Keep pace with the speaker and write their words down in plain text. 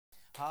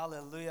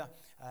Hallelujah.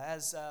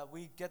 As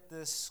we get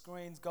the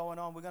screens going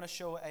on, we're going to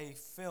show a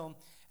film.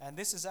 And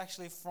this is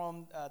actually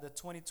from the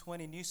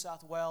 2020 New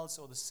South Wales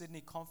or the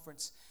Sydney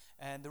Conference.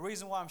 And the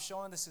reason why I'm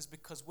showing this is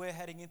because we're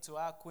heading into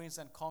our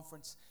Queensland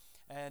Conference.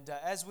 And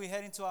as we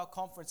head into our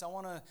conference, I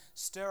want to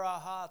stir our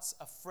hearts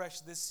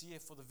afresh this year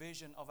for the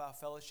vision of our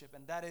fellowship.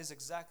 And that is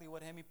exactly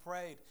what Hemi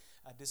prayed.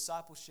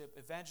 Discipleship,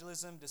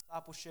 evangelism,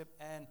 discipleship,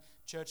 and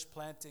church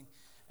planting.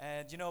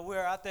 And,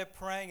 we're out there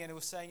praying and it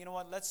was saying,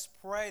 let's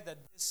pray that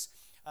this,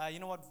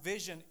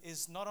 vision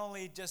is not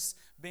only just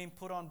being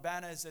put on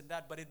banners and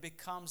that, but it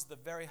becomes the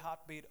very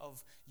heartbeat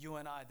of you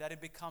and I, that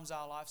it becomes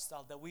our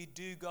lifestyle, that we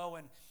do go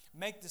and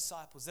make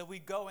disciples, that we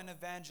go and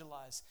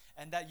evangelize,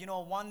 and that,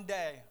 one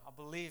day, I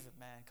believe it,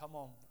 man, come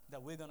on,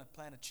 that we're going to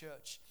plant a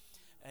church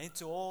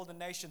into all the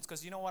nations.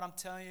 Because you know what I'm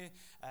telling you,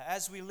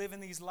 as we live in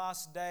these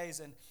last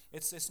days, and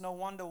it's no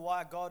wonder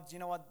why God,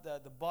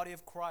 the body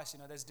of Christ,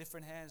 there's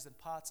different hands and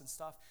parts and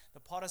stuff. The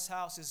Potter's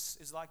House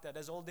is like that.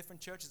 There's all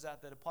different churches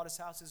out there. The Potter's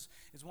House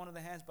is one of the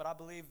hands, but I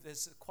believe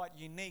there's quite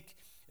unique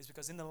is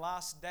because in the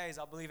last days,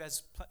 I believe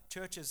as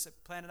churches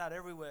planted out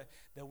everywhere,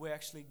 that we're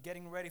actually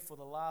getting ready for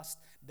the last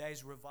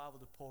days revival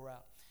to pour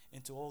out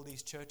into all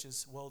these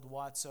churches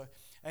worldwide. So,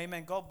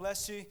 amen. God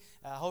bless you.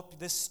 I hope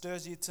this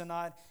stirs you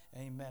tonight.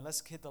 Amen.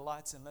 Let's hit the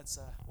lights and let's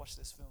watch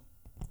this film.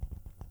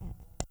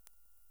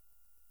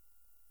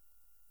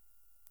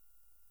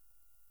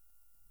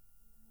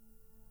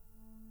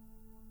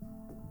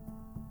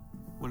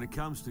 When it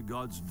comes to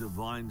God's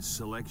divine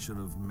selection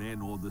of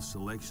men or the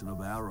selection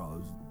of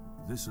arrows,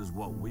 this is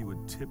what we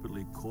would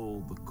typically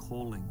call the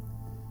calling.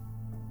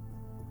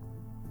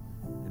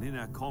 And in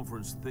our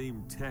conference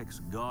theme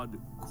text, God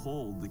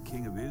called the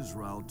King of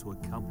Israel to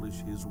accomplish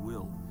His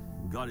will.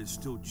 God is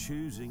still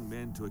choosing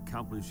men to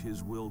accomplish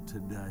His will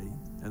today.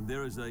 And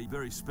there is a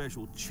very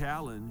special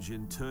challenge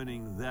in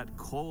turning that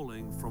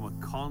calling from a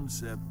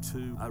concept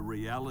to a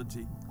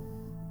reality.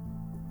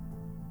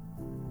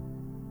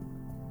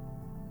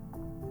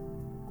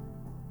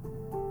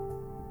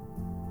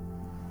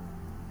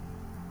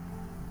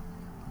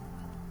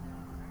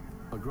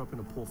 I grew up in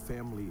a poor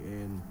family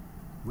and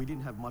we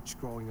didn't have much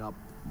growing up.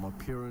 My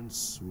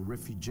parents were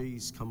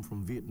refugees, come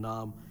from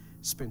Vietnam,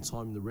 spent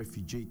time in the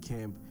refugee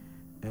camp,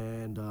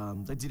 and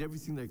they did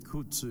everything they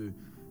could to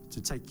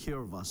take care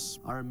of us.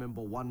 I remember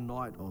one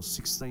night, I was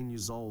 16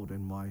 years old,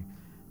 and my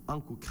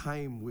uncle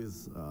came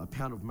with a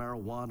pound of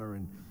marijuana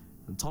and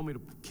told me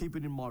to keep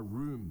it in my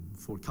room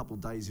for a couple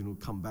of days and he'll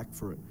come back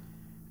for it.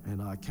 And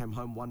I came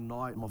home one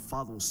night, my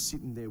father was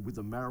sitting there with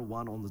the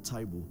marijuana on the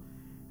table.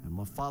 And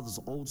my father's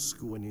old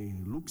school, and he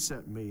looks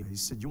at me. He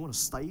said, "You want to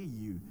stay here,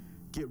 you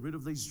get rid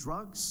of these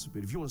drugs,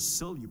 but if you want to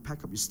sell, you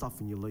pack up your stuff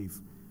and you leave."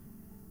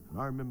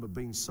 And I remember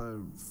being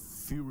so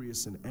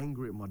furious and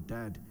angry at my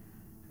dad.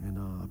 And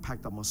I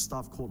packed up my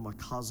stuff, called my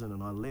cousin,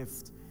 and I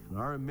left. And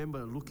I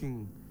remember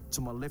looking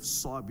to my left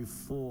side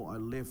before I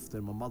left,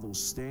 and my mother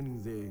was standing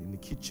there in the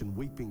kitchen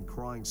weeping,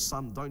 crying,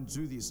 "Son, don't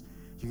do this.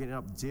 You're going to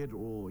end up dead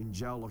or in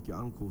jail like your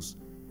uncles."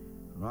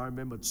 And I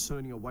remember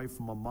turning away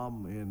from my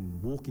mum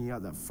and walking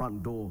out that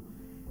front door.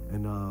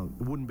 And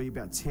it wouldn't be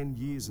about 10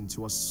 years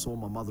until I saw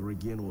my mother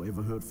again or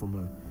ever heard from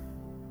her.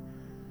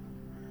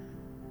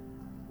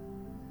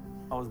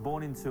 I was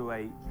born into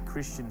a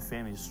Christian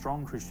family, a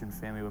strong Christian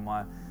family, where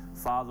my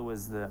father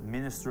was the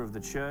minister of the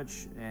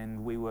church,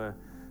 and we were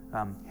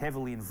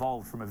heavily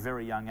involved from a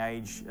very young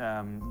age,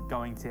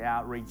 going to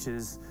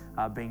outreaches,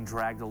 being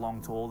dragged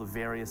along to all the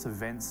various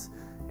events,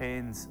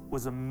 and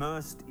was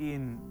immersed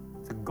in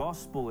the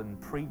gospel and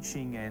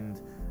preaching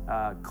and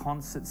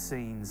concert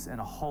scenes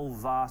and a whole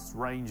vast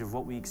range of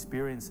what we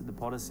experienced at the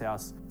Potter's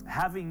House.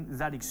 Having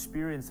that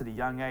experience at a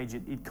young age,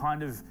 it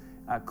kind of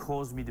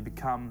caused me to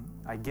become,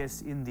 I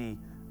guess, in the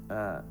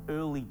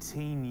early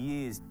teen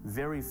years,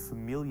 very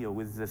familiar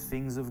with the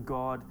things of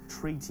God,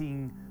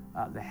 treating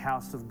the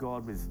house of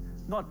God with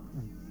not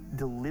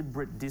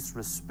deliberate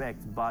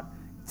disrespect, but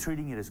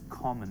treating it as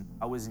common.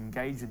 I was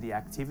engaged with the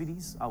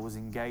activities, I was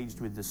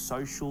engaged with the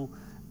social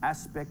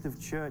aspect of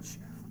church,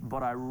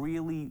 but I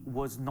really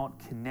was not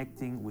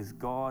connecting with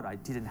God. I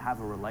didn't have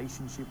a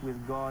relationship with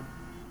God.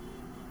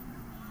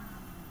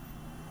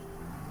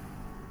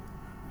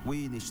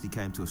 We initially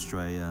came to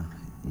Australia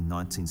in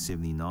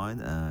 1979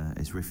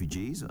 as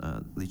refugees,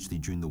 literally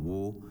during the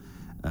war,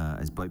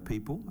 as boat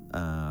people,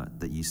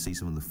 that you see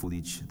some of the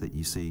footage that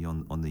you see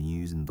on the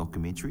news and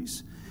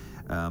documentaries.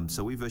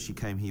 So we virtually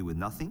came here with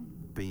nothing.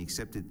 Being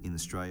accepted in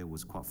Australia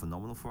was quite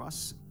phenomenal for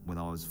us. When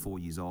I was 4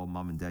 years old,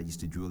 Mum and Dad used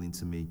to drill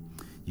into me,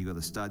 you got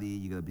to study,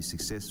 you got to be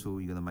successful,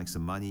 you got to make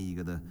some money, you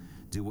got to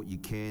do what you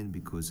can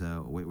because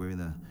we're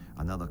in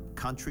another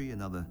country,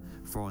 another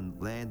foreign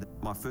land.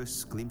 My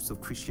first glimpse of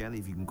Christianity,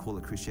 if you can call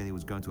it Christianity,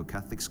 was going to a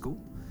Catholic school.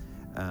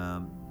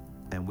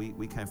 And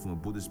we came from a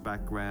Buddhist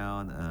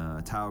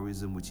background.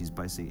 Taoism, which is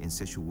basically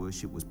ancestral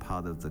worship, was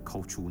part of the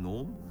cultural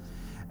norm.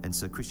 And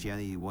so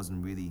Christianity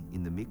wasn't really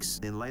in the mix.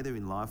 Then later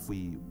in life,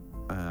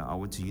 I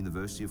went to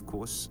university, of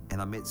course,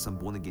 and I met some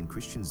born-again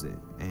Christians there.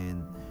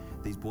 And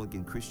these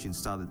born-again Christians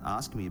started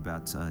asking me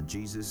about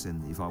Jesus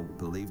and if I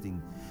believed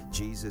in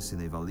Jesus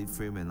and if I lived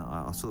for him, and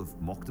I sort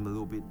of mocked them a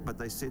little bit. But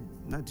they said,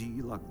 no, do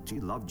you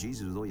love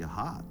Jesus with all your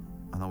heart?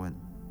 And I went,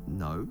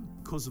 no.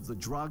 Because of the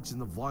drugs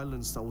and the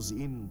violence that was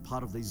in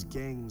part of these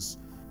gangs,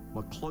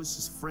 my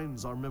closest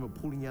friends, I remember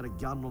pulling out a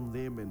gun on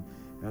them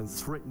and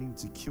threatening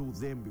to kill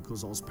them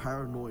because I was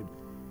paranoid.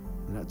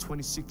 And at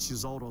 26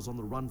 years old, I was on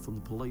the run from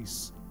the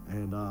police.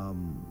 And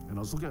I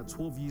was looking at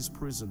 12 years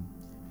prison.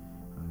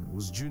 It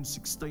was June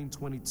 16,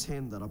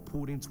 2010 that I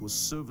pulled into a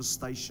service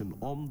station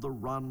on the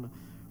run.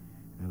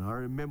 And I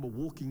remember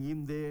walking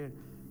in there.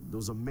 There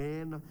was a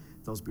man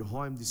that was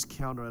behind this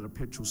counter at a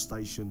petrol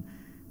station,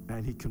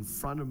 and he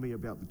confronted me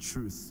about the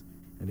truth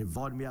and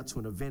invited me out to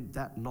an event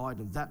that night.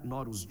 And that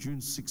night was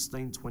June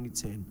 16,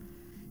 2010.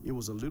 It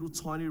was a little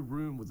tiny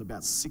room with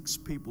about 6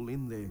 people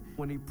in there.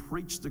 When he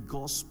preached the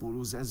gospel, it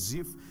was as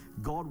if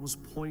God was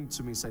pointing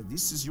to me and saying,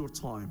 this is your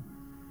time.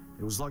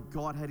 It was like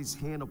God had his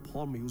hand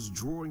upon me. He was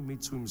drawing me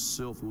to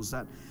himself. It was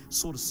that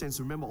sort of sense.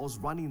 Remember, I was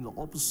running in the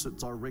opposite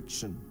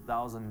direction.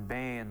 I was in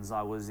bands,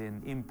 I was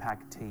in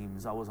impact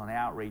teams, I was on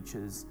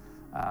outreaches.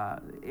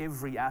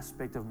 Every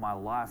aspect of my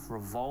life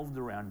revolved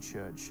around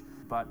church,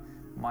 but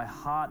my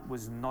heart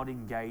was not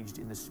engaged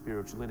in the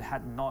spiritual. It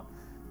had not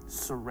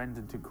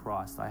surrendered to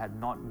Christ. I had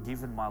not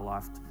given my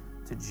life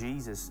to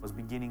Jesus. I was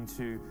beginning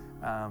to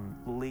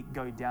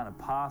go down a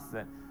path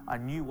that I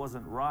knew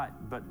wasn't right,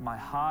 but my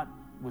heart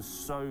was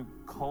so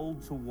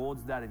cold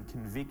towards that, and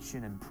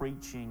conviction and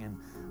preaching, and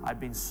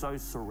I'd been so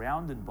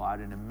surrounded by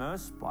it and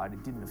immersed by it,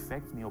 it didn't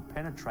affect me or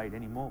penetrate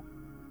anymore.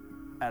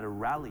 At a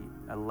rally,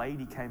 a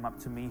lady came up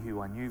to me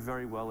who I knew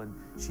very well, and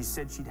she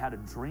said she'd had a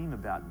dream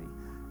about me.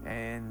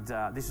 And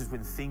this is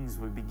when things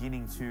were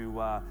beginning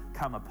to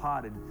come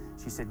apart, and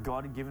she said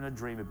God had given a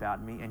dream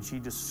about me, and she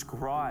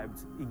described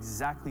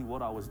exactly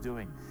what I was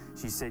doing.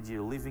 She said,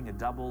 you're living a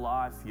double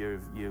life, you're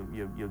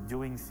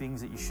doing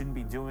things that you shouldn't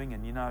be doing,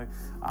 and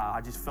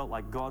I just felt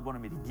like God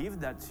wanted me to give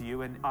that to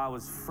you, and I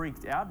was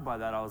freaked out by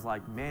that. I was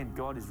like, man,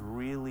 God is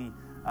really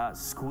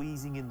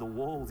squeezing in the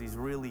walls. He's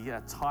really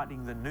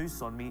tightening the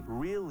noose on me.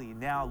 Really,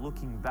 now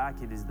looking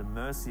back, it is the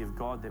mercy of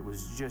God that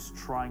was just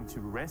trying to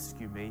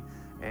rescue me.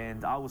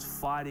 And I was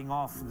fighting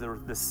off the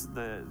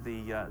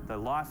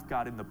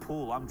lifeguard in the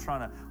pool. I'm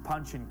trying to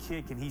punch and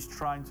kick, and he's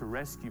trying to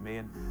rescue me.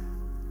 And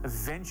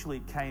eventually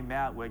it came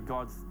out where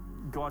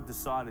God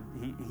decided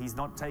he's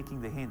not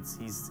taking the hints.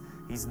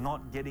 He's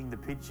not getting the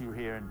picture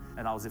here.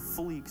 And I was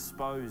fully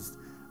exposed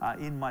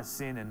in my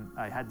sin, and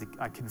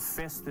I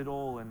confessed it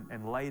all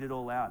and laid it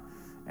all out.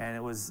 And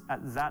it was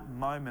at that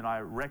moment I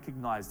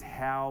recognized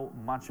how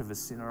much of a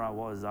sinner I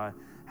was. I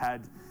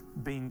had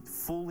been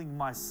fooling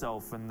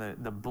myself, and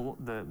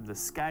the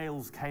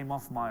scales came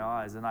off my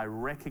eyes, and I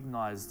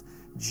recognized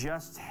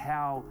just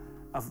how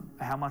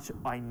much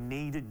I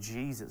needed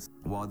Jesus.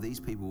 While these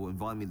people were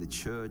inviting me to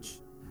church,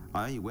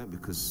 I only went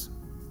because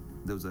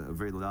there was a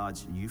very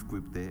large youth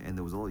group there, and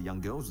there was a lot of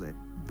young girls there.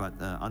 But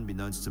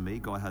unbeknownst to me,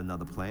 God had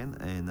another plan,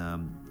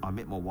 and I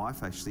met my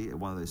wife actually at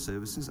one of those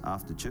services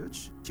after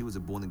church. She was a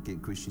born-again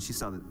Christian. She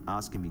started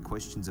asking me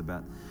questions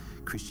about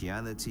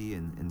Christianity,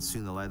 and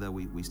sooner or later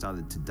we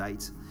started to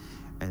date,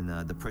 and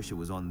the pressure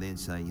was on then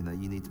saying,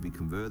 you need to be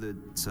converted.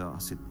 So I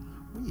said,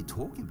 what are you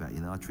talking about?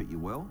 I treat you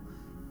well.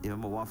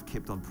 My wife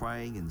kept on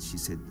praying, and she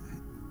said,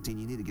 Dean,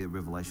 you need to get a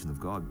revelation of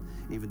God,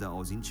 even though I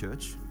was in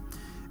church.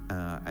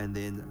 And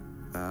then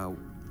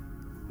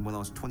when I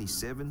was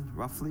 27,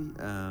 roughly,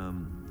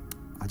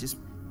 I just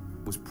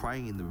was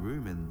praying in the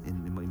room and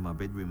in my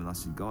bedroom, and I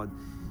said, God,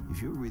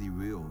 if you're really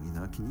real,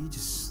 can you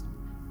just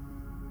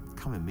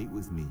come and meet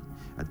with me?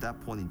 At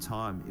that point in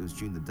time, it was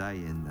during the day,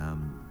 and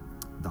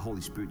the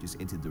Holy Spirit just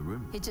entered the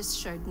room. He just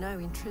showed no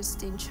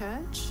interest in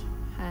church,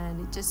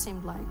 and it just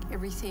seemed like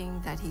everything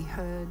that he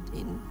heard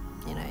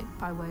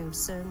by way of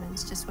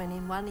sermons just went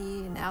in one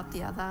ear and out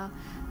the other,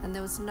 and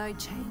there was no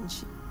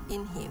change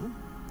in him.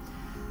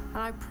 And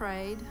I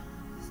prayed,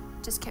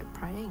 just kept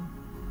praying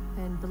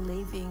and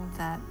believing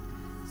that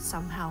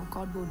somehow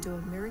God will do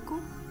a miracle.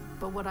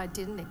 But what I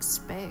didn't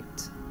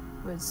expect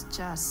was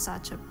just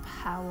such a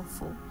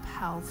powerful,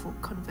 powerful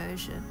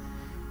conversion.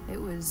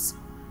 It was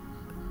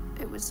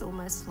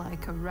almost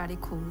like a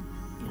radical,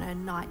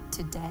 night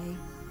to day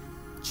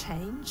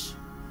change.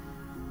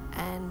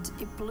 And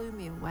it blew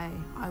me away.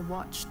 I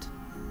watched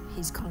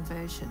his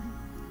conversion,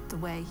 the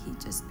way he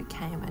just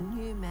became a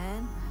new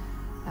man,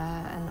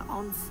 an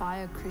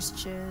on-fire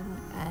Christian,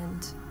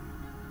 and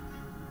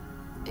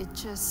it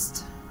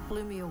just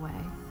blew me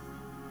away.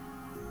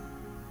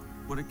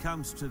 When it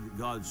comes to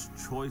God's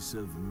choice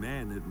of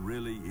men, it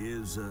really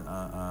is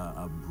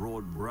a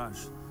broad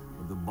brush.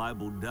 The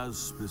Bible does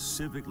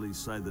specifically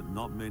say that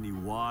not many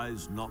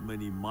wise, not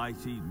many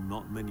mighty,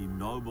 not many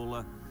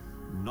noble,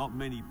 not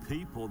many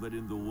people that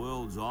in the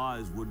world's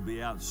eyes would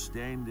be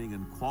outstanding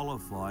and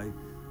qualify.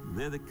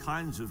 They're the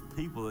kinds of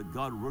people that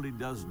God really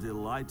does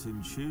delight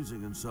in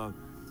choosing. And so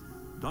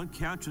don't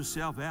count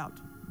yourself out.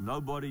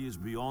 Nobody is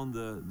beyond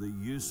the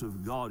use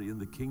of God in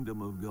the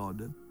kingdom of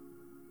God.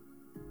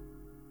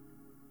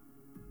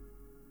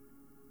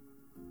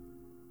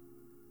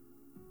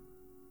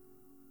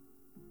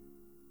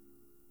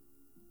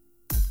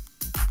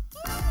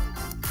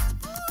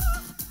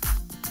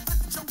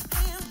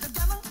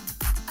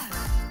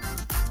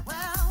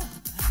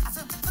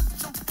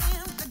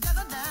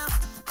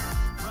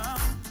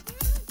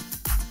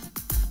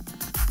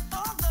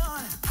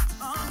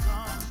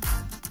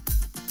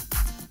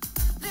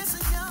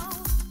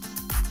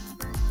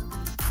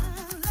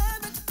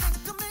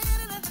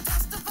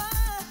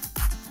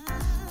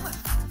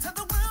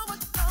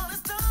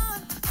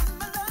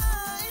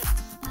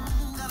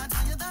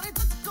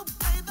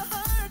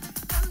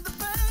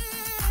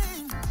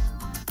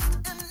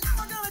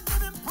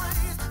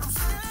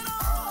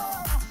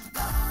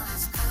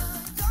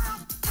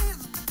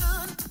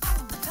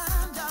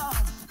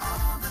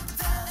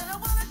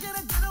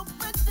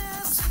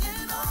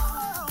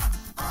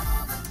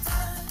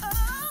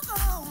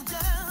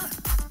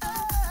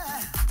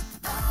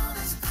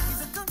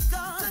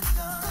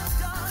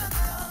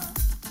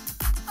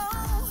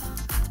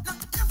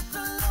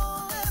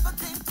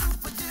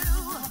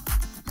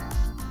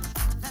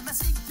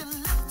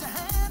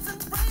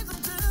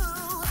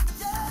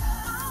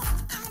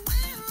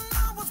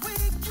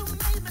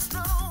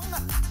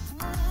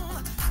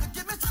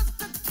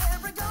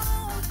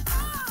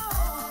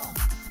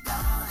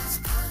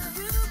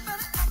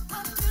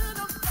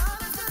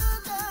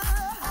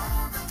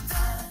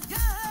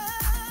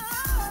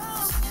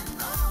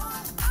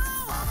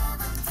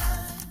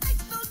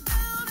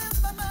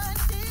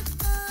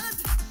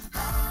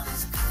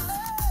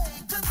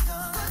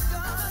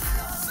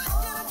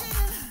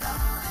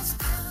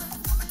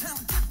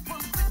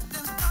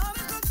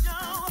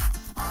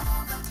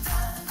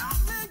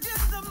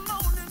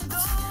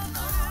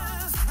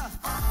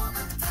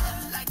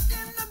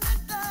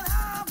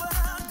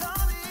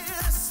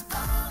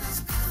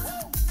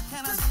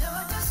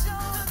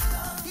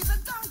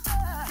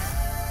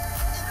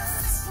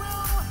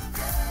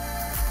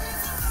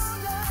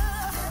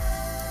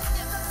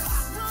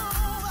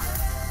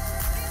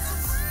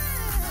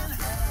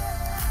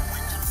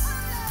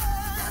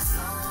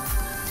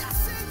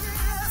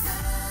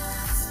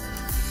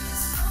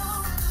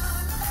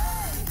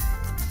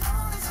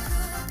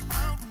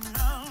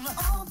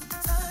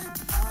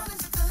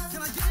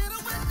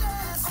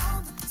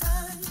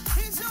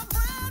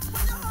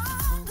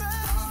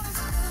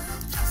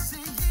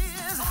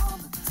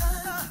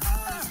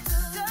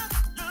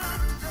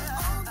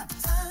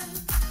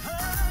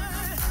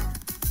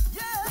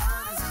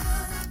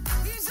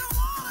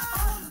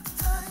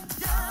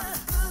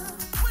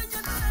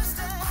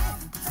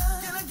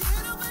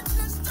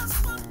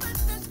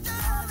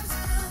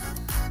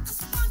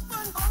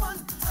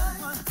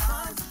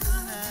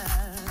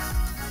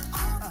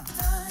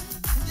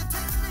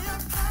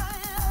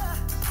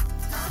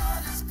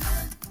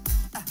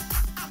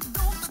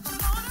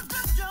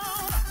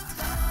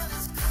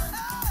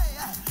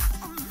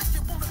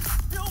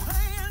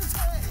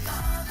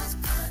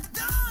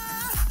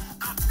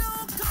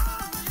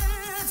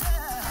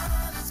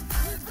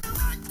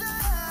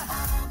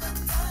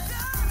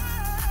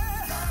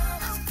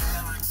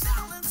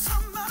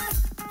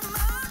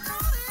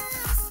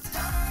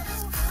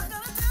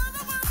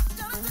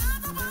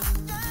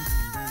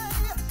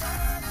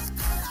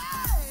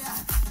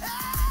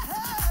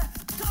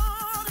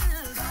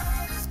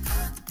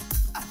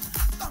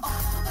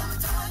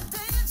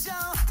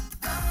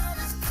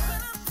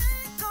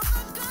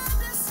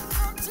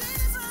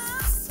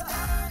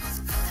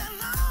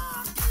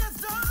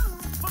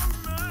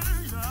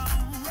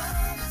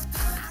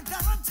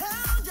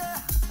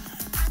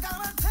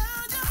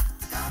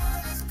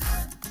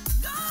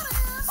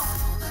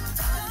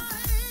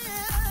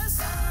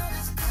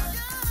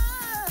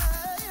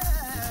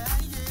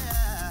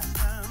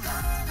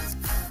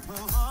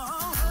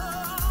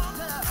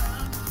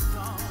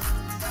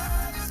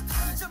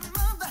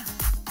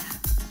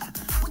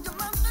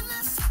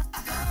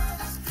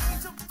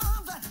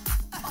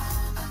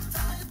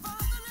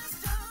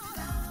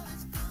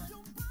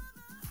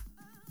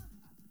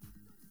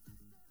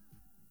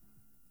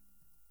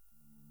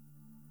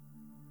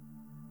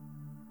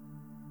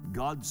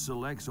 God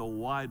selects a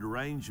wide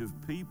range of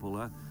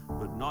people,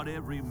 but not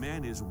every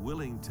man is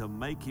willing to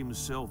make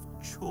himself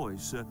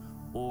choice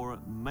or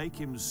make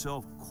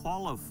himself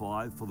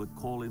qualified for the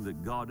calling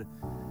that God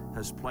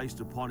has placed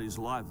upon his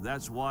life.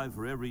 That's why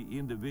for every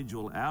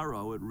individual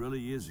arrow, it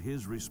really is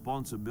his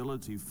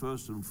responsibility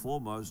first and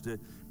foremost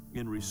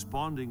in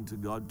responding to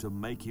God to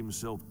make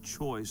himself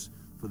choice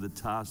for the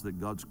task that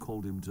God's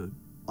called him to.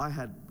 I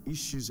had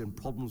issues and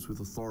problems with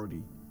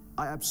authority.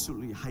 I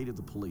absolutely hated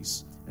the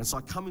police. And so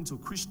I come into a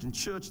Christian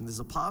church and there's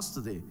a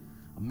pastor there,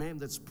 a man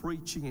that's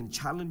preaching and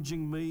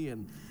challenging me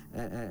and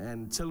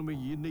telling me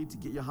you need to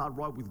get your heart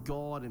right with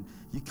God and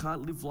you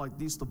can't live like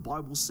this, the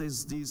Bible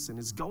says this, and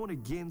it's going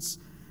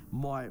against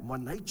my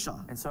nature.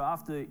 And so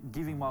after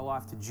giving my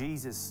life to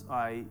Jesus,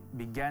 I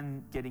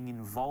began getting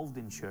involved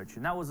in church.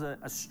 And that was a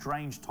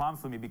strange time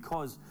for me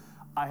because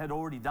I had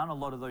already done a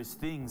lot of those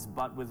things,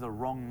 but with the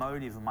wrong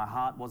motive and my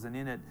heart wasn't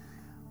in it.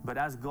 But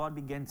as God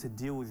began to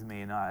deal with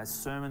me and as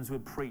sermons were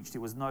preached, it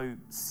was no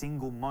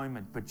single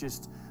moment, but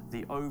just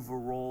the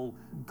overall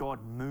God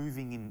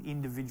moving in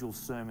individual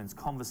sermons,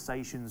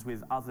 conversations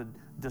with other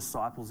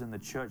disciples in the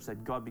church,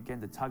 that God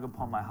began to tug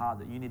upon my heart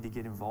that you need to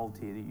get involved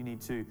here, that you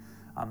need to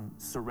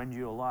surrender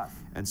your life.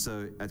 And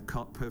so at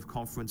Perth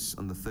Conference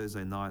on the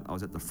Thursday night, I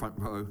was at the front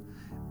row,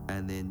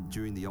 and then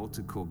during the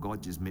altar call,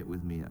 God just met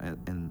with me,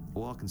 and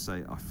all I can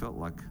say, I felt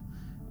like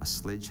a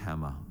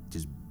sledgehammer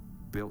just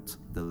built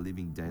the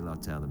living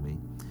daylight out of me.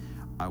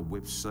 I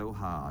wept so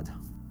hard.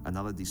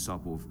 Another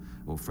disciple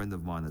or friend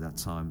of mine at that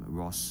time,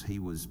 Ross, he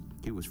was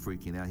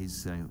freaking out. He's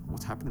saying,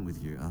 "What's happening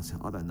with you?" And I said,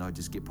 "I don't know,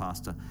 just get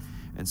Pastor."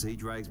 And so he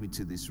drags me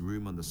to this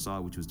room on the side,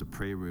 which was the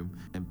prayer room,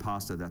 and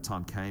Pastor at that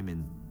time came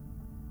in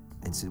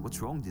and said,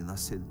 "What's wrong, dear?" And I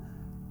said,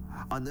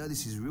 "I know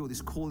this is real,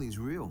 this calling is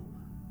real,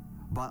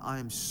 but I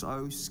am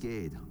so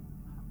scared.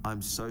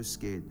 I'm so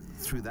scared."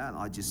 Through that,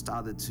 I just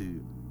started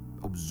to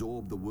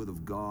absorb the Word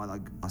of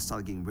God. I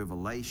started getting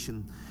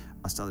revelation.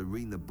 I started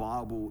reading the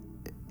Bible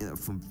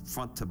from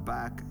front to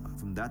back.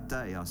 From that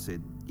day, I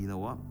said, you know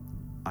what?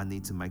 I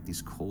need to make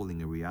this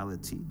calling a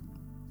reality.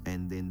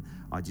 And then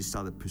I just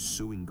started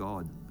pursuing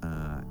God.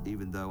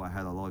 Even though I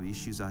had a lot of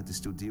issues I had to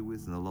still deal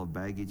with and a lot of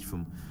baggage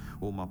from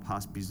all my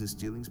past business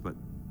dealings, but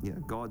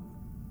God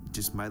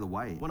just made a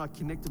way. When I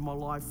connected my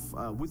life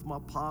with my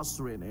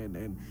pastor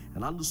and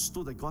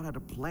understood that God had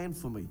a plan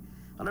for me,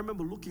 and I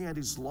remember looking at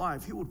his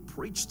life, he would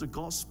preach the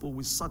gospel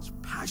with such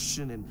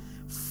passion and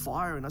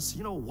fire. And I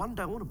said, one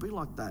day I want to be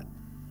like that.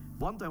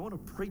 One day I want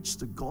to preach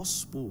the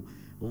gospel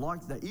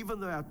like that.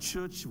 Even though our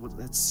church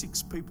had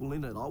 6 people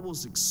in it, I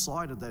was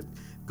excited that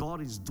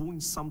God is doing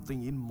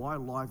something in my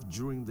life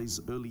during these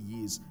early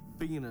years.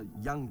 Being in a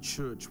young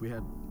church, we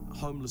had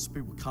homeless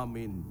people come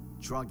in,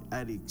 drug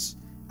addicts,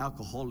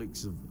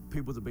 alcoholics,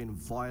 people that have been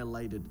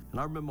violated. And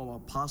I remember my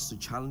pastor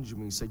challenging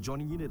me and said,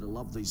 "Johnny, you need to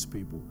love these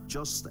people,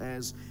 just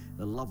as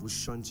the love was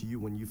shown to you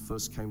when you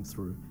first came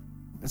through."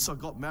 And so I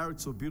got married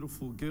to a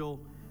beautiful girl,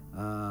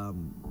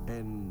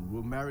 and we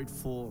were married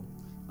for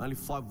only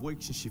 5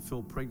 weeks, and she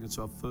fell pregnant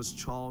to our first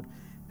child.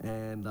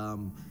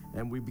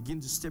 And we began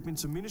to step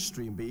into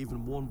ministry and be even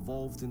more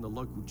involved in the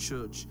local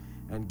church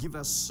and give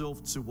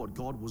ourselves to what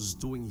God was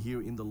doing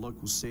here in the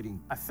local setting.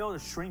 I felt a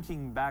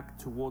shrinking back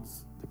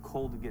towards the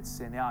call to get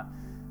sent out.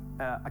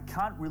 I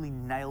can't really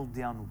nail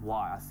down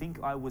why. I think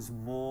I was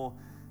more,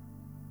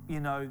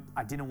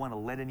 I didn't want to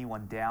let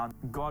anyone down.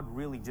 God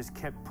really just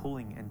kept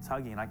pulling and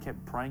tugging, and I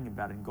kept praying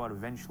about it, and God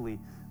eventually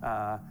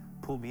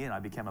pulled me in. I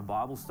became a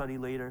Bible study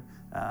leader.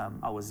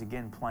 I was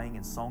again playing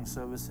in song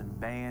service and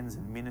bands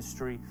and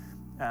ministry,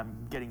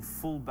 getting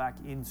full back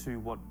into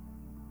what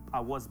I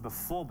was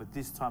before, but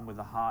this time with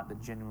a heart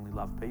that genuinely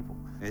loved people.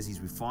 As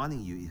he's refining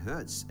you, it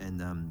hurts,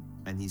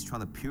 and he's trying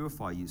to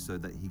purify you so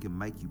that he can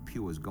make you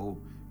pure as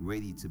gold,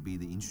 ready to be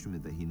the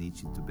instrument that he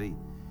needs you to be.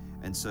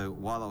 And so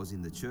while I was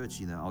in the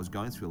church, I was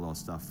going through a lot of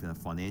stuff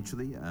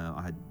financially.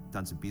 I had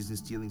done some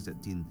business dealings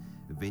that didn't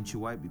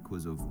eventuate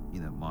because of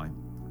my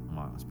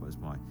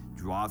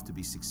drive to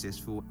be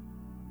successful.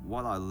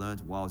 What I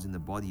learned while I was in the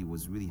body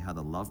was really how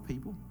to love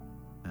people,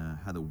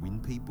 how to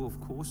win people, of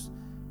course,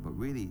 but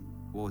really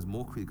what was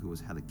more critical was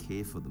how to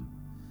care for them.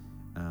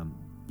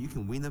 You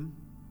can win them,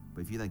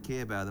 but if you don't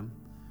care about them,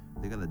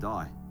 they're going to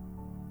die.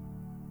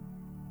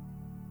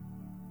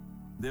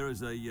 There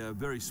is a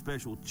very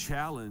special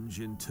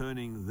challenge in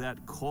turning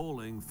that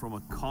calling from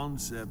a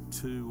concept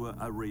to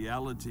a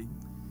reality.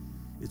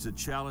 It's a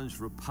challenge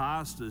for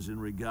pastors in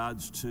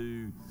regards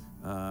to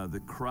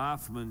the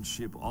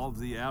craftsmanship of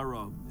the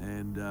arrow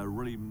and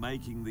really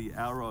making the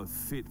arrow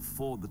fit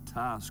for the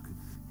task.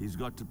 He's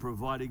got to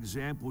provide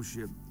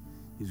exampleship.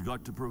 He's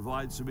got to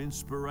provide some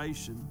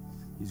inspiration.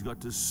 He's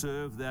got to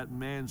serve that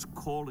man's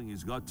calling.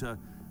 He's got to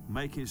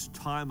make his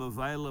time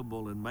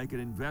available and make an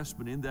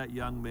investment in that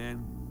young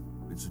man.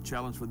 It's a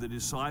challenge for the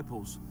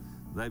disciples.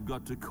 They've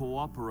got to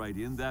cooperate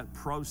in that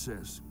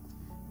process.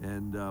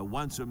 And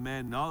once a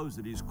man knows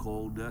that he's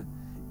called,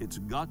 it's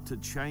got to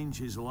change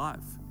his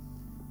life.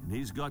 And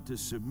he's got to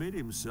submit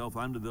himself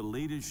under the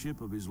leadership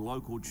of his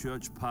local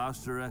church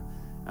pastor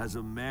as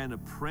a man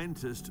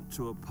apprenticed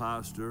to a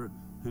pastor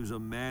who's a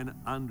man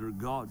under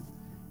God.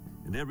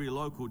 And every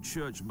local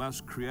church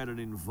must create an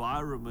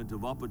environment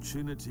of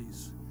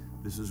opportunities.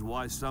 This is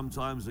why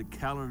sometimes the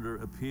calendar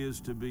appears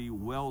to be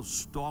well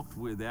stocked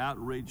with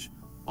outreach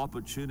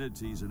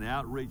opportunities and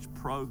outreach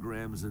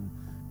programs and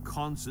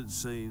concert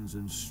scenes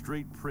and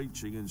street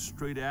preaching and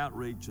street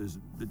outreaches.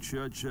 The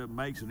church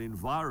makes an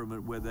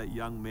environment where that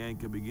young man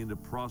can begin to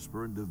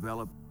prosper and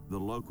develop. The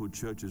local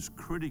church is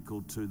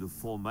critical to the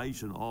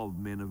formation of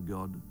men of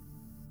God.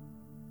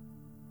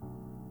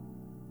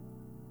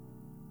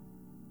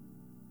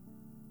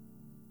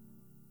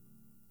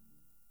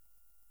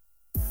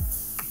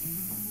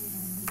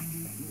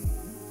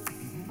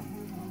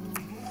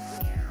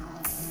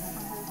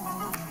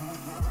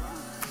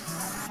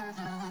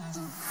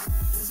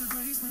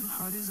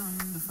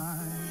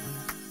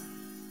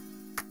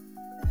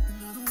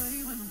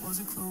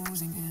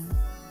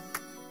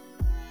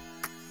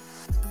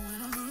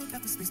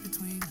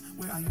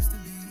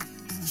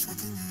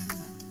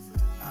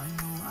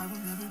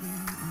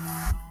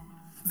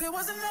 There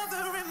was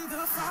another in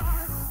the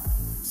fire,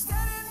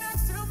 standing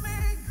next to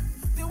me.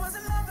 There was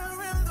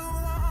another in the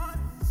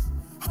waters,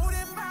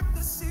 holding back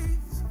the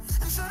seas.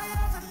 And should I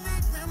ever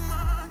need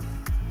remind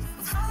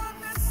of how I've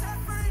been set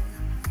free?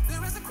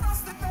 There is a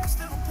cross that bears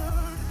no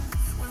burden,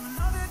 where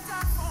another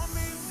died for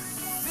me.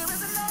 There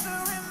is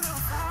another in the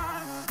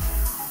fire.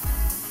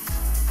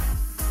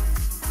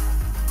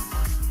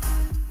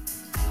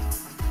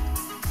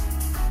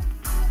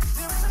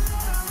 There is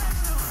another in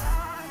the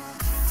fire.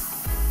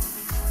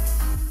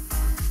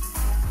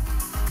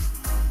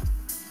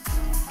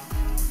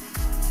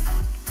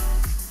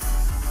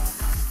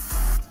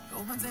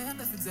 And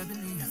left it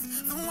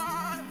beneath the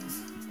waters.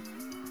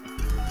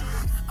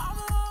 I'm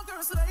no longer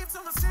a slave to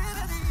my sin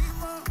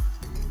anymore.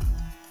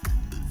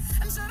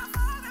 And should I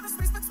find in the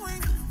space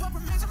between what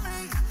remains of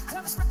me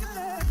and this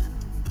reckoning?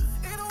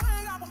 In a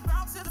way, I will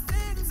bow to the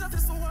things of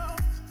this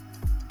world.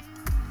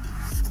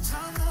 And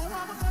I know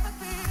I will never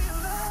be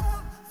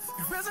alone.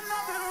 There is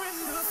another in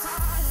the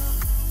fire,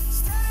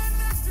 standing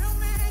next to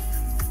me.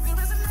 There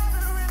is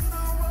another in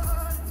the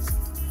waters,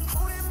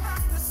 holding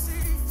back the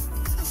seas.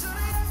 And should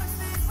I ever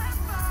need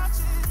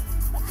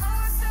well,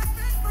 power set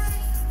me free.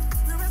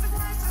 There is a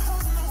grace that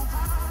holds no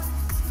power.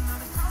 Now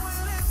the power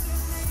lives in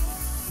me.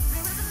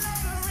 There is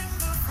another in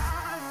the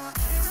fire.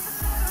 There is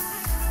another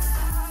in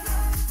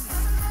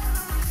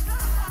the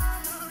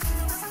fire.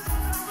 There is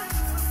another in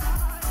the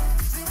fire.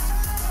 There is another in the fire. There is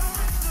another in the fire. There is another in the fire. There is another in the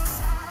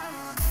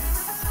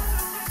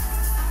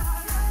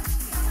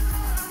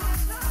fire.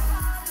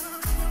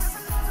 There is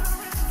another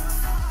in the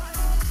fire.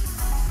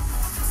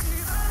 I can see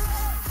the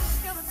light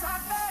in the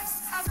darkness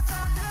as the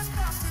darkness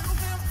comes to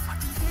him. I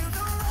can hear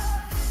the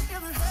in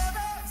the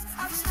heavens,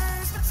 I just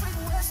raised the tree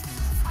west.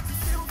 I can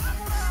feel the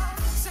ground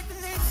shake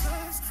beneath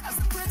us as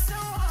the bricks and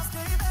walls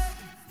cave in.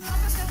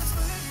 Nothing's in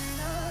between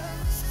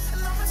us,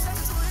 and nothing's in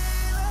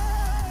between us.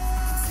 I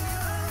can see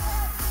the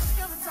light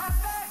in the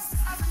darkness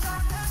as the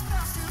darkness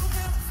comes to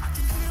him. I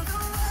can hear the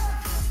light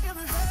in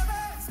the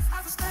heavens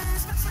as the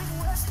raised the tree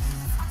west.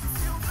 I can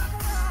feel the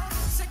ground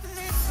shake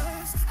beneath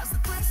us as the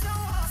bricks and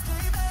walls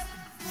cave in.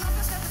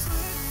 Nothing's in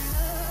between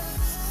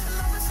us, and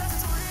nothing's in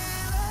between us.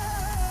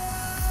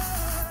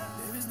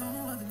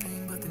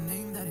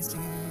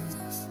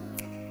 Jesus,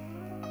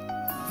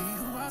 he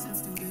who was and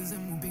still is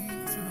and will be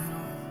through it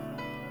all.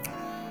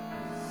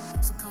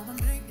 So come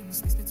and make in the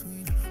space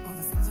between all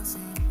the things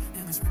unseen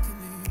and this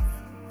reckoning.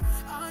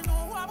 I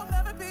know I will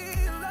never be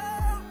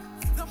alone.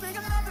 There'll be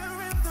another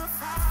in the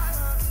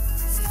fire,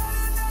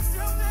 standing next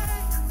to me.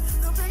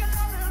 There'll be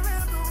another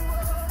in the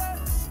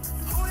waters,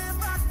 holding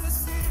back the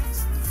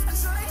seas. And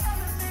surely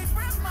heaven needs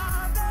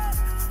reminding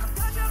how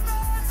good you've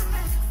been to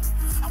me.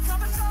 I'll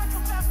come and talk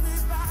from every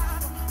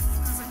battle,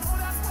 'cause I know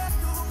that's where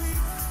you'll be.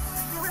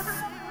 There is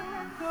another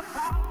in the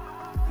fire.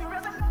 There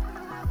is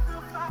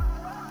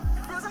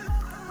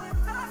another in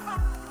the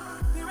fire.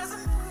 There is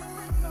another in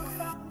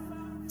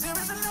the fire. There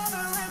is another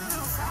in the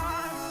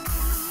fire.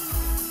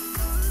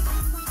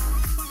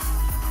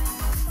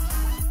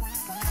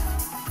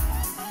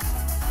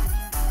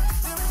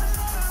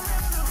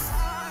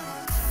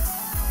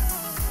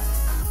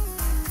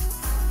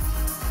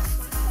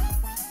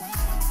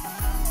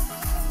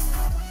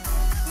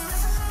 There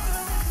is another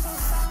in the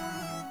fire.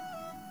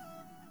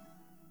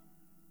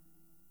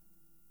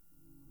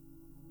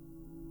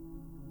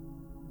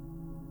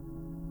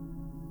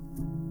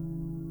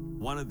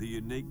 One of the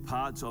unique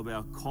parts of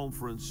our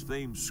conference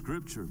theme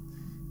scripture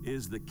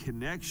is the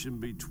connection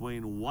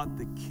between what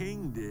the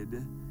king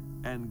did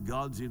and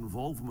God's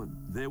involvement.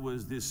 There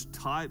was this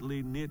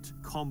tightly knit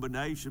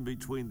combination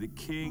between the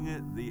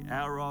king, the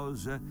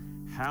arrows,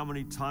 how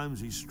many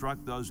times he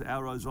struck those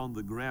arrows on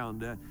the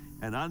ground,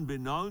 and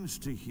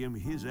unbeknownst to him,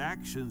 his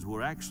actions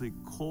were actually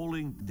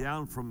calling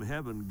down from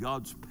heaven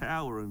God's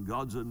power and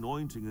God's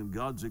anointing and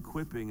God's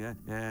equipping,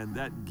 and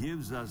that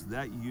gives us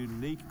that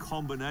unique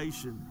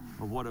combination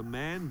of what a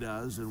man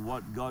does and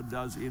what God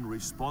does in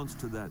response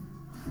to that.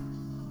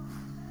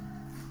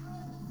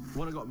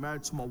 When I got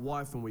married to my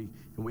wife and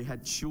we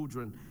had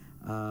children,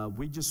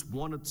 We just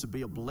wanted to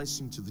be a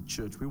blessing to the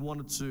church. We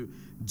wanted to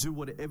do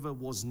whatever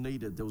was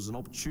needed. There was an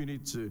opportunity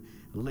to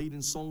lead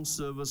in song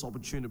service,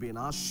 opportunity to be an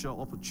usher,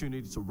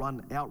 opportunity to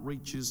run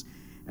outreaches.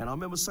 And I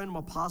remember saying to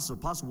my pastor,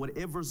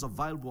 whatever is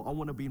available, I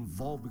want to be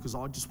involved because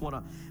I just want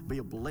to be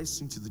a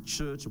blessing to the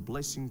church, a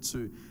blessing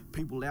to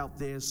people out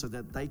there so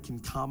that they can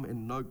come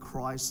and know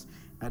Christ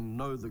and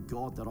know the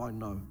God that I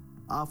know.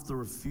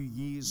 After a few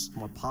years,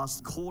 my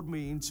pastor called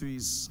me into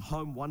his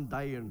home one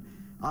day and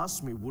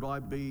asked me, would I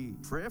be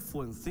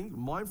prayerful and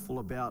mindful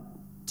about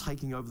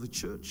taking over the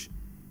church?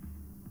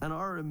 And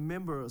I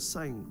remember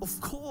saying, of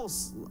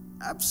course,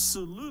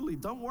 absolutely.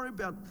 Don't worry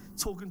about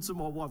talking to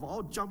my wife.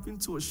 I'll jump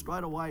into it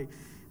straight away.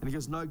 And he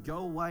goes, no, go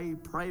away,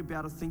 pray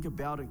about it, think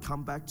about it,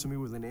 come back to me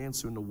with an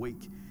answer in a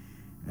week.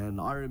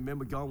 And I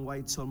remember going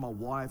away, telling my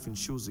wife, and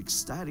she was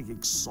ecstatic,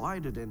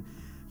 excited. And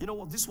you know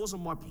what? This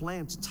wasn't my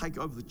plan to take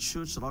over the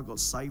church that I got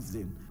saved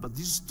in. But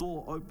this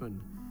door opened.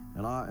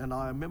 And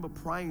I remember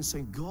praying and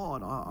saying,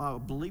 God, I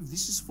believe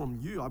this is from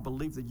you. I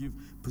believe that you've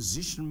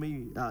positioned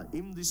me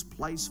in this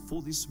place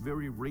for this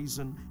very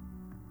reason.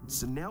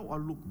 So now I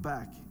look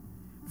back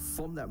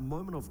from that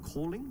moment of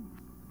calling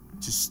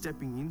to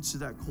stepping into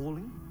that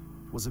calling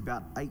was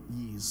about 8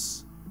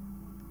 years.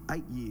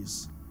 8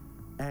 years.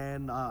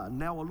 And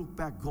now I look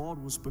back, God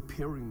was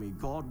preparing me.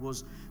 God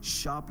was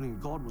sharpening.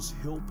 God was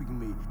helping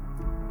me.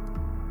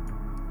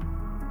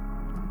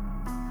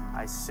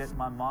 I set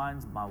my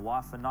mind, my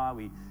wife and I,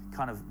 we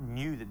kind of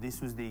knew that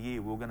this was the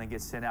year we were going to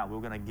get sent out. We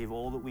were going to give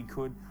all that we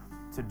could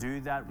to do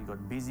that. We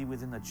got busy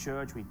within the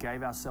church. We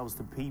gave ourselves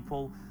to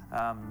people.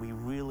 We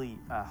really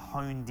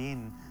honed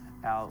in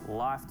our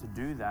life to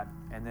do that.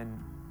 And then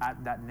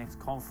at that next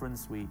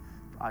conference,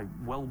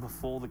 well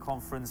before the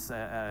conference,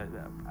 I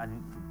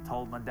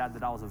told my dad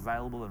that I was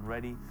available and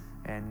ready.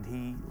 And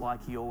he,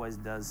 like he always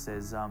does,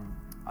 says,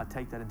 I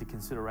take that into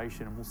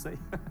consideration and we'll see.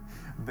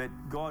 But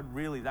God,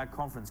 really, that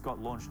conference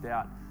got launched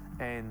out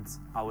and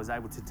I was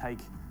able to take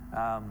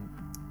a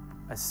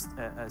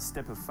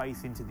step of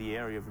faith into the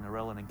area of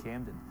Narellan and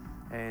Camden.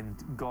 And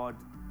God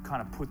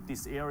kind of put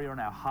this area on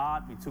our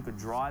heart. We took a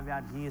drive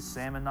out here,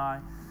 Sam and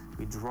I.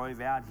 We drove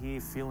out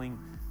here feeling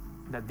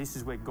that this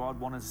is where God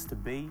wanted us to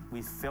be.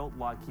 We felt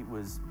like it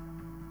was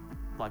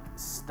like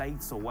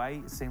states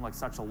away. It seemed like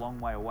such a long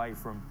way away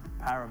from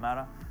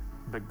Parramatta,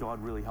 but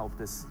God really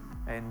helped us.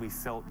 And we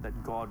felt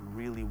that God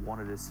really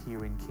wanted us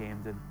here in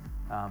Camden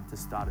to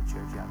start a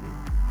church out here.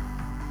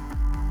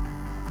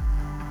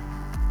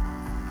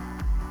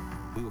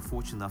 We were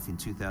fortunate enough in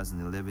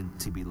 2011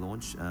 to be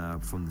launched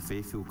from the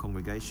Fairfield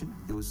congregation.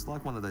 It was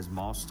like one of those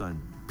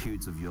milestone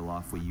periods of your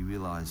life where you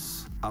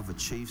realise I've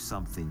achieved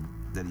something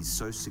that is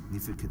so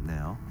significant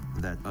now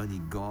that only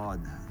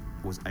God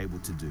was able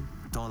to do.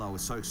 Don and I were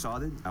so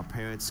excited. Our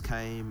parents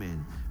came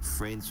and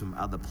friends from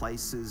other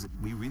places.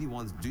 We really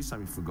wanted to do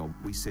something for God.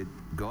 We said,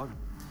 God,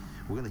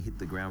 we're going to hit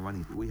the ground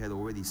running. We had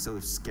already sort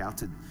of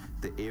scouted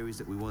the areas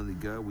that we wanted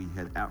to go. We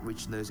had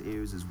outreach in those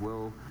areas as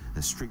well,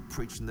 and street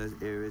preach in those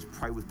areas,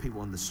 pray with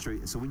people on the street.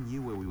 And so we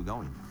knew where we were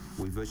going.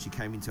 We virtually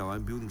came into our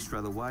own building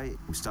straight away.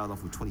 We started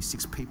off with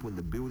 26 people in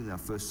the building, our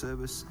first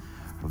service.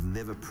 I've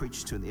never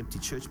preached to an empty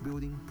church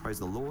building, praise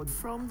the Lord.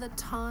 From the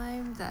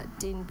time that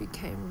Dean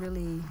became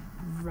really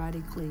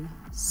radically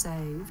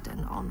saved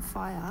and on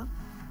fire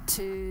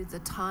to the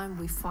time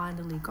we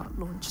finally got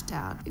launched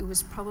out, it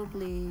was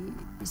probably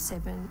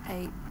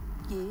 7-8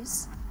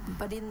 years.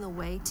 But in the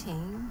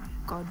waiting,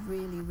 God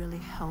really, really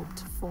helped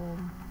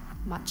form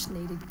much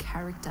needed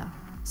character.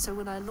 So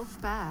when I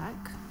look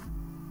back,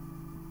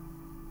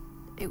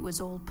 it was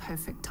all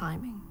perfect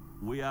timing.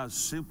 We are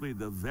simply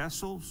the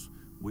vessels.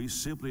 We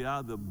simply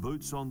are the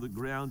boots on the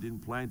ground in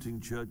planting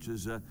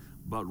churches.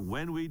 But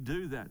when we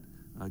do that,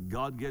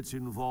 God gets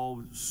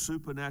involved,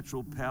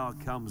 supernatural power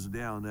comes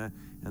down,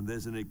 and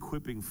there's an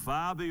equipping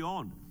far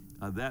beyond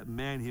that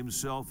man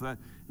himself. And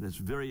it's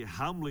very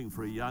humbling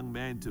for a young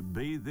man to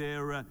be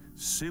there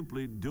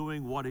simply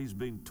doing what he's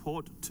been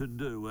taught to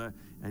do,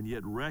 and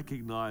yet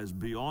recognize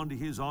beyond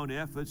his own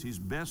efforts, his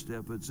best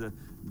efforts,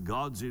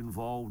 God's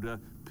involved,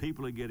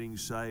 people are getting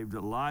saved,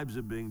 lives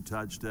are being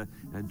touched,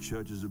 and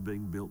churches are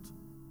being built.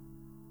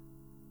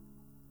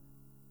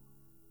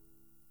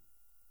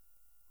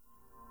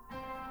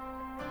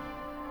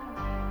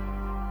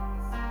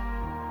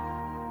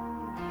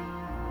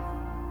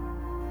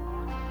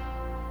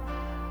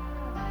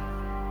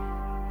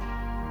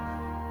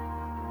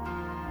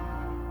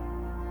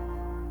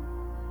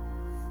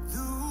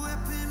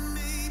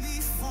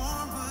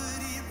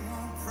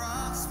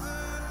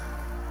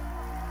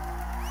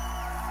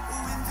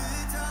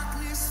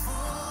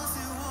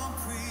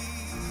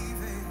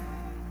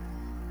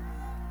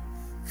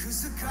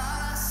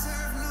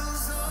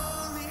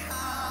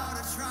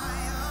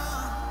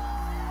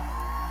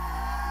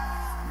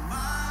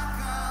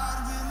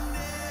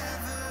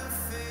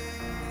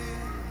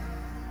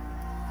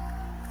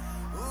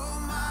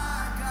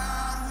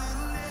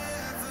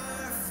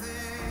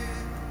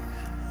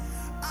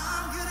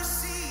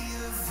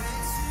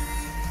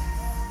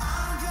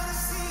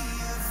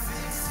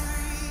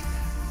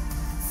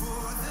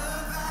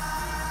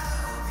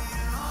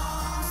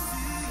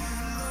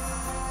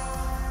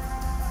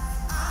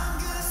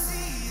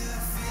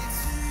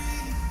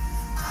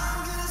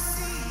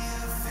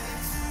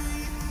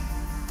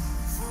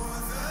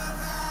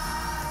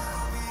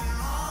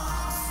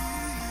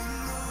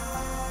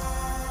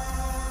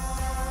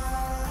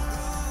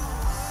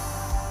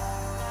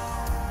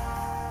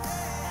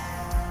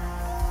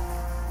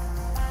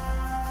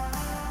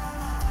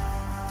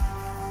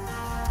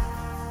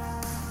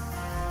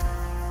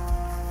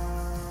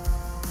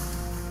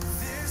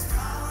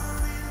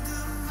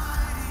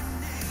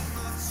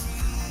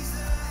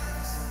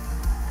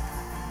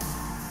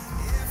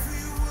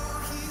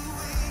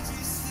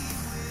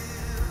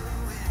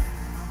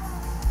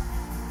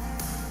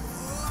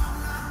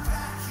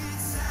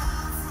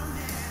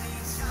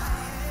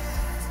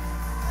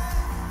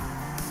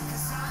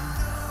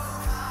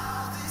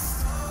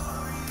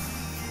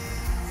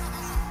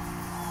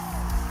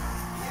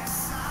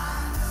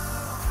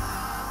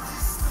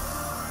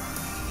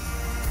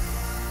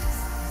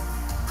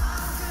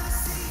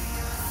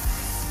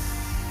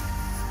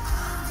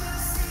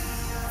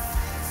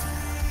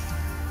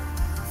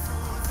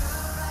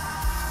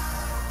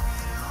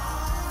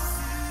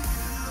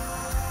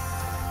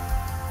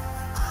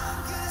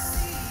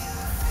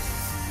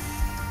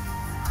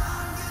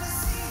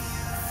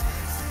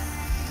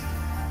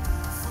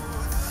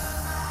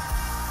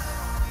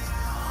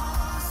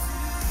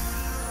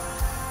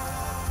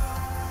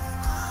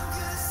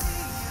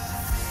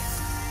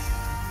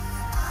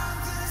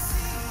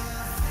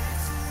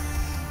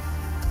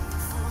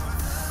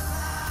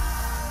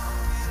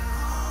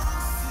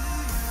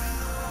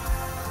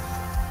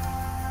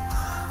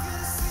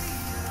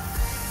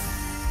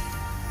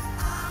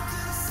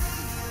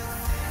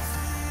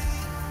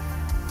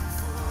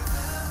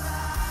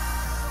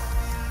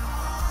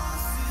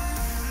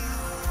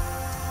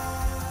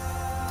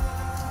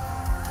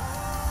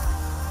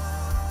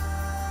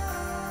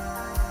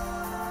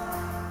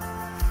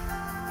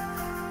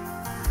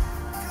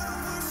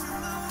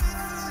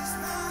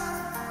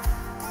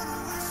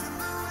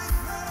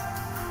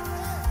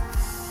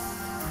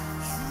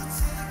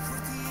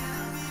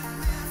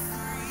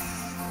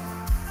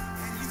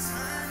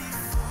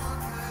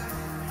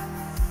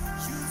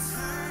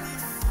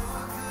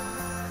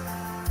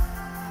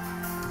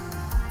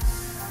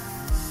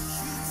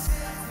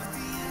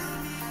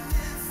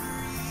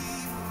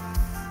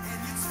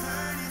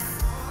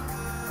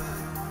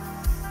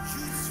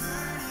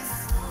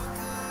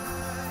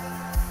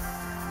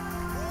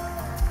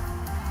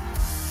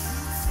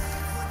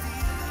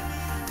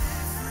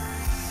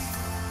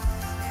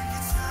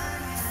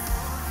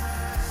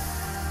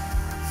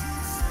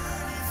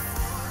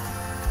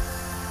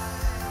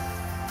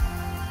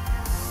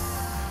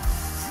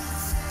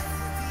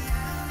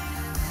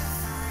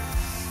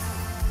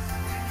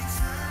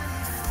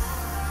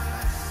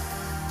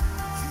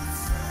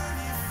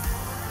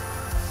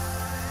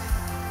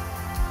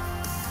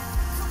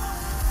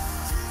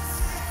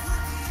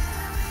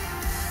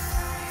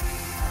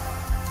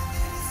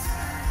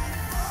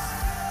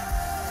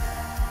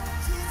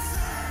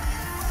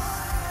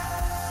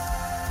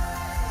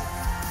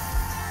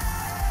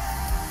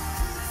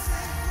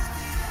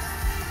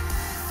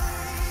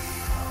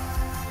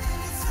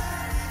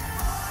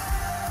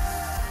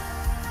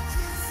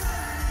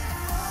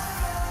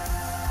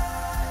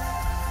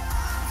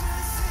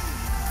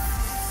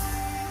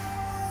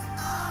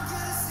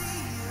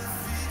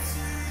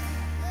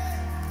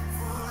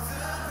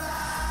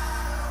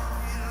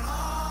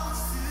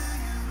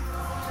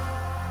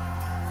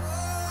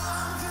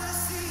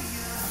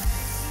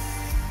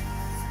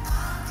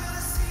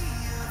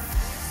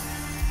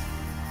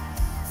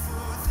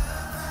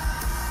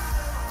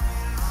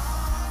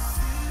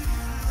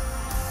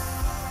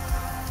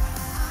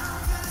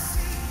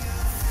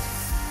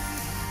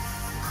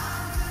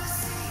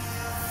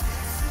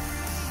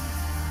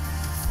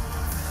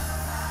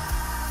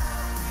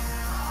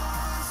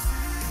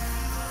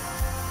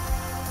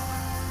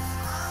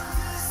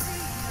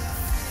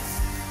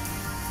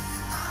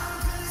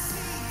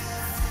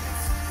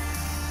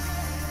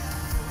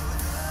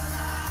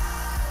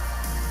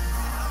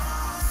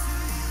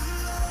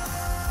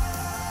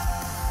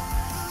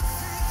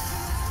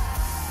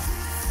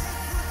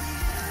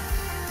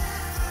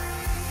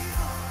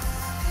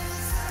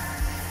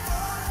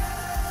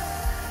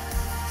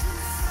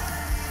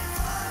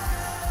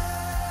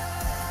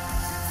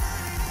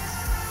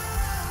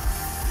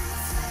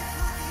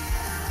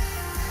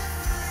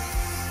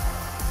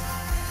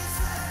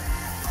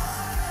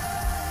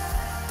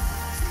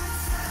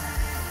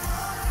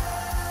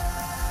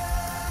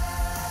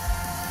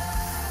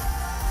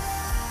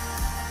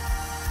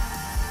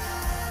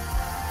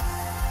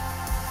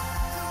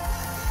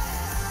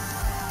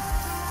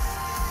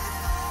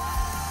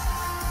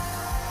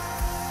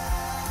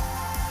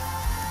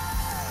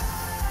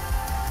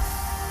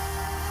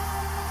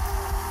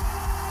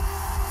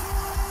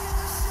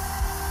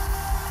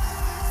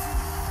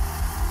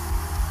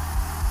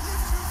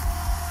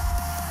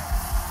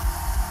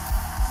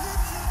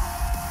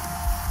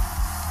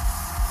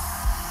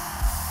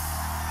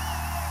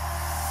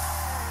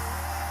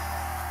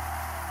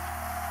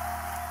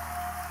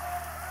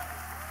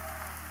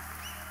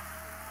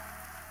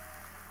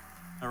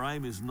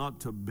 aim is not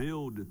to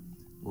build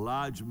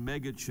large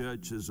mega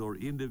churches or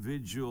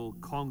individual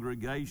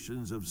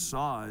congregations of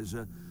size,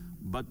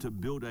 but to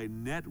build a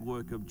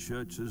network of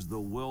churches the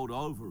world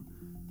over,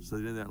 so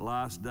that in that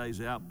last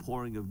day's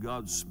outpouring of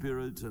God's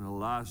Spirit and the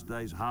last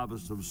day's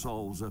harvest of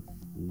souls,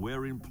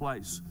 we're in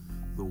place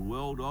the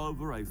world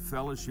over, a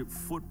fellowship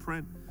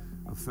footprint,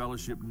 a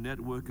fellowship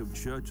network of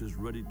churches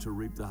ready to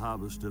reap the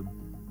harvest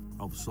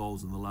of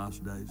souls in the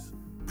last days.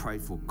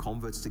 Prayed for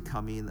converts to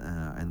come in,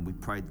 and we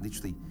prayed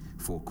literally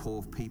for a call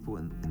of people,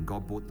 and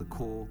God brought the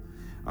call.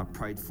 I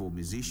prayed for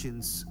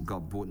musicians,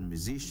 God brought in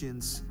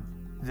musicians.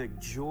 The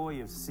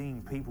joy of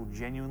seeing people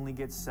genuinely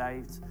get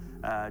saved,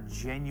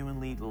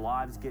 genuinely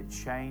lives get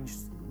changed,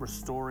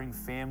 restoring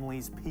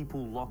families,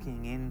 people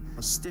locking in.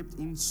 I stepped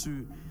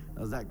into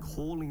that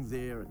calling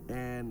there,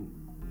 and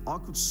I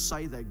could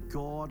say that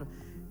God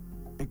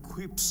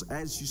equips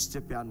as you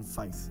step out in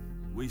faith.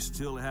 We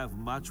still have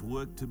much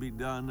work to be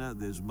done.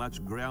 There's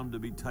much ground to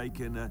be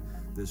taken.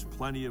 There's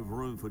plenty of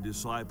room for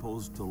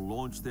disciples to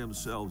launch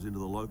themselves into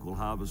the local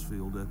harvest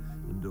field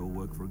and do a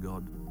work for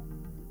God.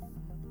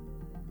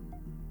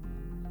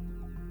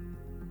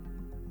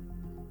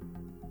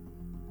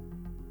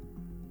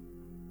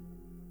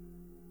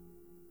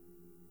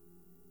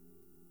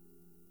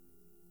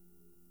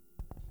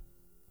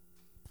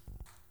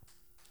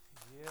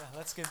 Yeah,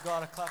 let's give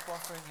God a clap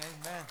offering.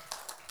 Amen.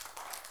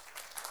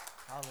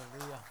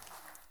 Hallelujah.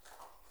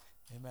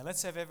 Amen.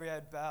 Let's have every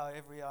head bow,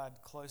 every eye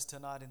closed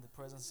tonight in the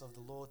presence of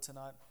the Lord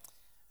tonight.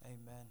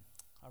 Amen.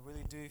 I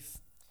really do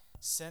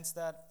sense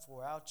that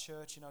for our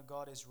church,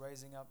 God is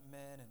raising up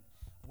men and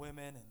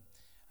women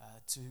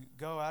and to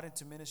go out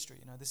into ministry.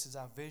 This is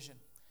our vision.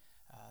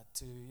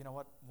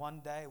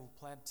 One day we'll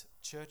plant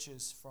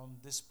churches from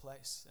this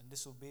place, and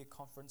this will be a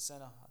conference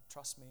center.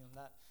 Trust me on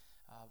that.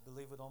 I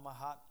believe with all my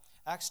heart.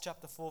 Acts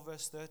chapter 4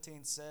 verse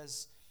 13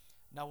 says,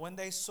 "Now when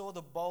they saw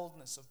the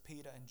boldness of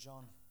Peter and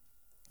John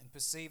and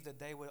perceived that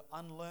they were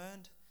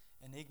unlearned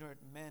and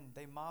ignorant men,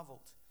 they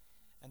marveled,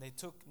 and they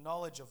took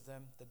knowledge of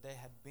them that they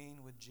had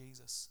been with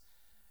Jesus."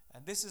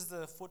 And this is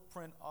the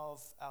footprint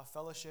of our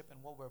fellowship,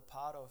 and what we're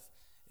part of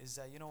is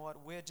that,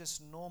 we're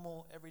just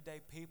normal, everyday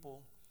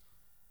people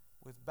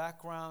with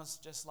backgrounds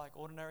just like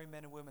ordinary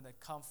men and women that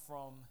come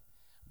from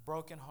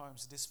broken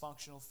homes,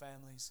 dysfunctional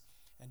families.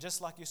 And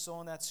just like you saw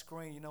on that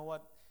screen,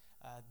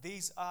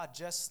 these are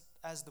just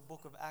as the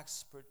book of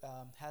Acts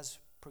has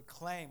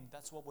proclaimed.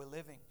 That's what we're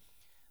living.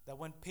 That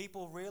when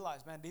people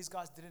realize, man, these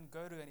guys didn't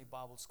go to any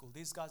Bible school.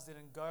 These guys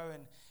didn't go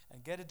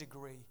and get a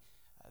degree.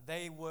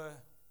 They were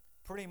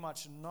pretty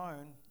much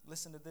known,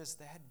 listen to this,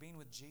 they had been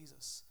with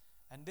Jesus.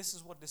 And this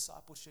is what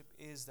discipleship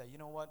is, that,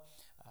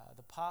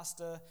 the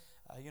pastor,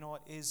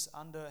 is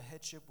under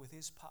headship with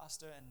his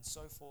pastor and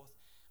so forth.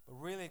 But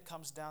really it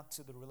comes down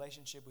to the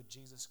relationship with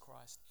Jesus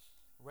Christ.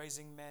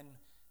 Raising men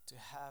to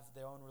have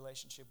their own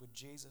relationship with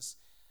Jesus.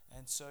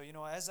 And so,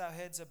 as our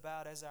heads are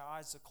bowed, as our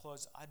eyes are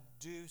closed, I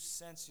do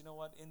sense,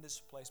 in this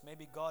place,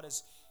 maybe God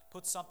has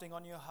put something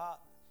on your heart,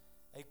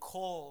 a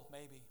call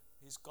maybe.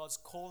 God's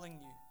calling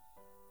you.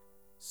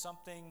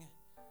 Something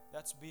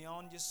that's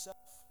beyond yourself.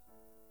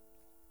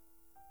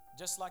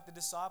 Just like the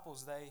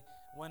disciples,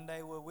 when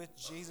they were with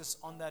Jesus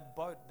on that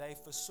boat, they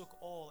forsook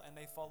all and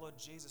they followed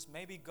Jesus.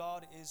 Maybe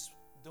God is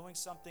doing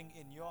something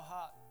in your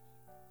heart.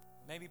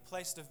 Maybe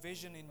placed a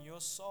vision in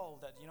your soul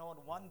that,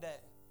 one day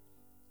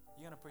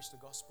you're going to preach the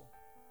gospel.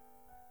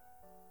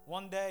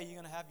 One day you're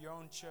going to have your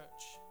own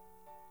church.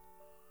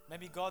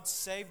 Maybe God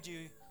saved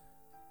you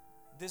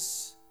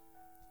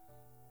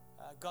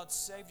God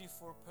saved you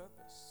for a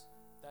purpose.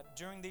 That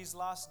during these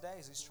last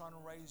days, He's trying to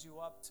raise you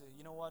up to,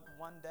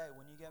 one day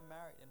when you get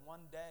married, and one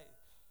day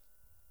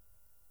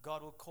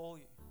God will call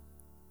you.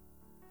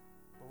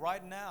 But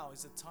right now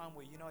is the time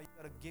where, you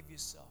got to give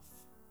yourself,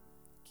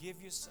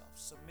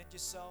 submit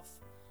yourself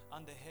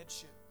under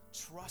headship.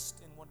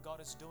 Trust in what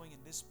God is doing in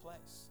this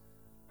place.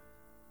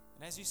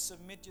 And as you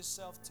submit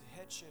yourself to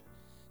headship,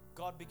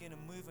 God begin to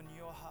move in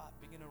your heart,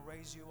 begin to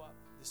raise you up,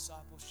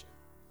 discipleship.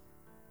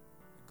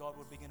 And God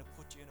will begin to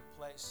put you in a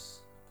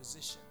place, a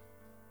position,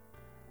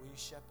 where you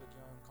shepherd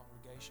your own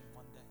congregation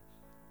one day.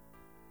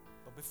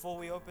 But before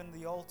we open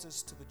the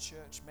altars to the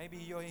church, maybe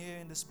you're here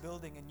in this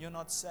building and you're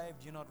not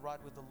saved, you're not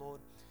right with the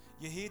Lord.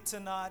 You're here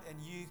tonight and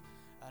you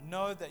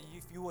know that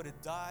if you were to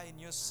die in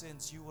your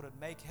sins, you would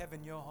make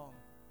heaven your home.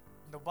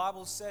 The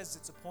Bible says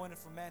it's appointed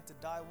for man to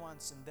die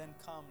once, and then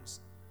comes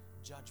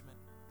judgment.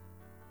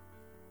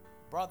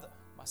 Brother,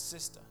 my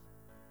sister,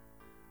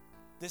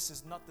 this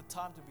is not the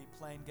time to be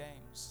playing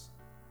games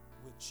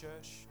with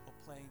church or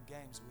playing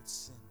games with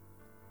sin.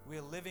 We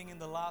are living in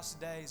the last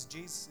days.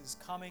 Jesus is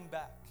coming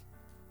back.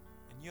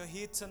 And you're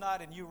here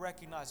tonight and you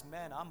recognize,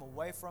 man, I'm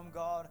away from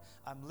God.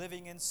 I'm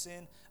living in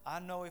sin. I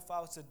know if I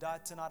was to die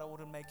tonight, I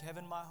wouldn't make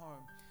heaven my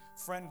home.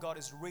 Friend, God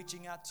is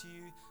reaching out to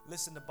you.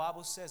 Listen, the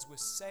Bible says we're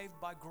saved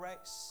by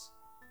grace,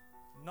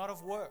 not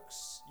of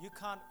works. You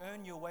can't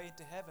earn your way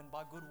into heaven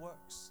by good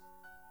works.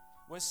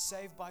 We're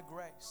saved by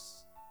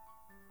grace.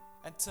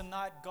 And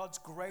tonight, God's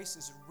grace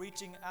is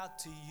reaching out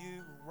to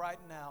you right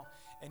now.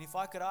 And if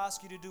I could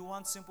ask you to do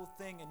one simple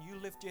thing, and you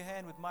lift your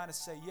hand with mine and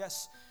say,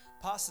 yes,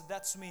 Pastor,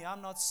 that's me.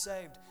 I'm not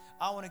saved.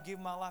 I want to give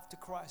my life to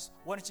Christ.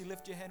 Why don't you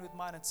lift your hand with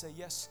mine and say,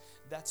 yes,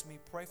 that's me.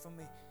 Pray for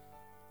me.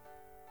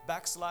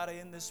 Backslider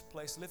in this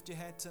place, lift your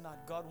hand tonight.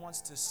 God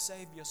wants to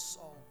save your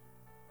soul.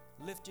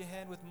 Lift your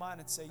hand with mine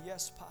and say,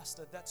 yes,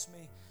 Pastor, that's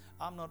me.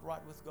 I'm not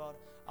right with God.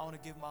 I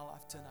want to give my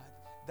life tonight.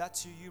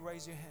 That's you. You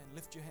raise your hand.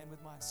 Lift your hand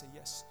with mine and say,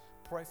 yes,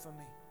 pray for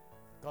me.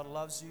 God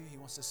loves you. He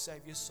wants to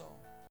save your soul.